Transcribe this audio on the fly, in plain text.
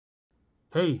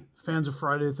Hey, fans of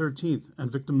Friday the 13th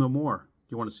and Victim No More,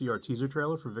 you want to see our teaser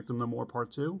trailer for Victim No More Part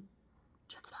 2?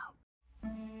 Check it out.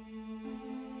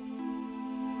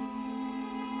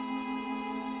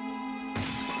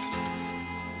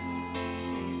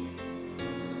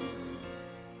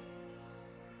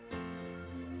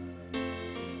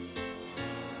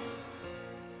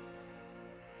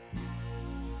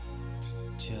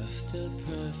 Just a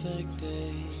perfect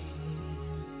day.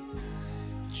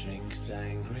 Drink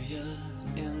sangria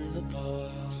in the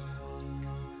park.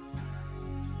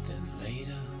 Then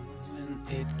later, when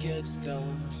it gets dark,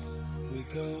 we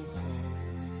go home.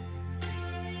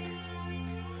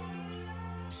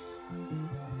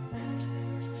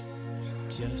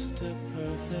 Just a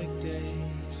perfect day.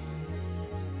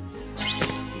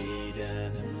 Feed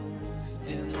animals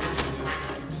in the zoo.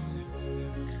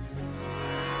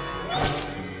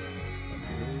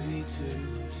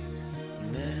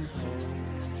 And then home.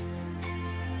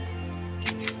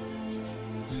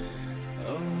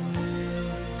 Oh,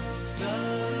 it's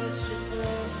such a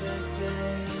perfect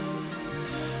day.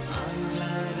 I'm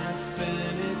glad I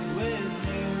spent it with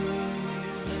you.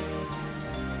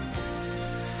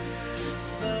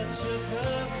 Such a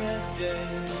perfect day.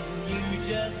 You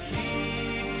just keep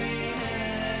me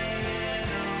hanging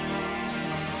on.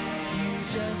 You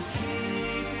just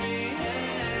keep me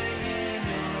hanging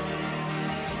on.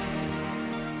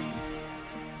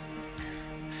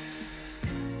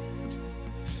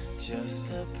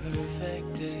 Just a perfect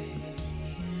day.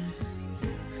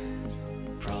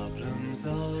 Problems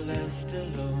all left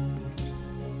alone.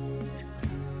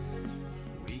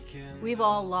 We've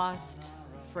all lost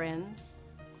friends,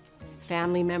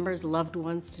 family members, loved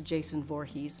ones to Jason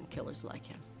Voorhees and killers like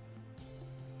him.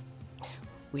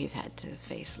 We've had to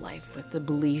face life with the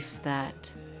belief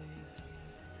that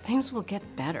things will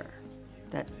get better,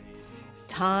 that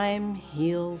time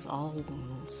heals all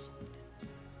wounds.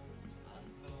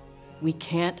 We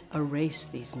can't erase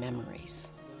these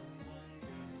memories,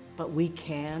 but we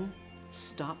can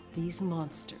stop these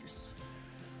monsters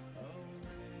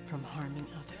from harming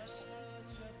others.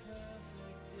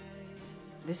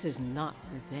 This is not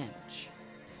revenge.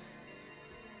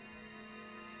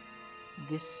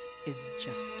 This is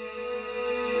justice.